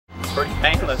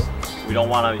We don't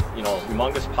want a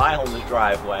humongous pile in the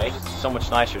driveway. It's so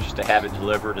much nicer just to have it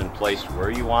delivered and placed where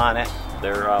you want it.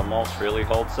 Their mulch really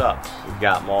holds up. We've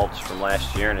got mulch from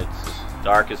last year and it's as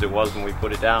dark as it was when we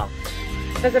put it down.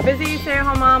 As a busy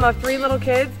stay-at-home mom of 3 little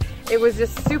kids, it was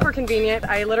just super convenient.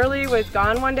 I literally was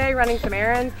gone one day running some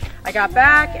errands. I got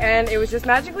back and it was just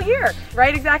magically here,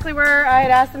 right exactly where I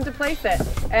had asked them to place it.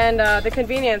 And the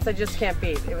convenience I just can't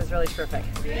beat. It was really terrific.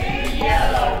 Big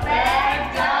yellow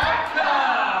bag.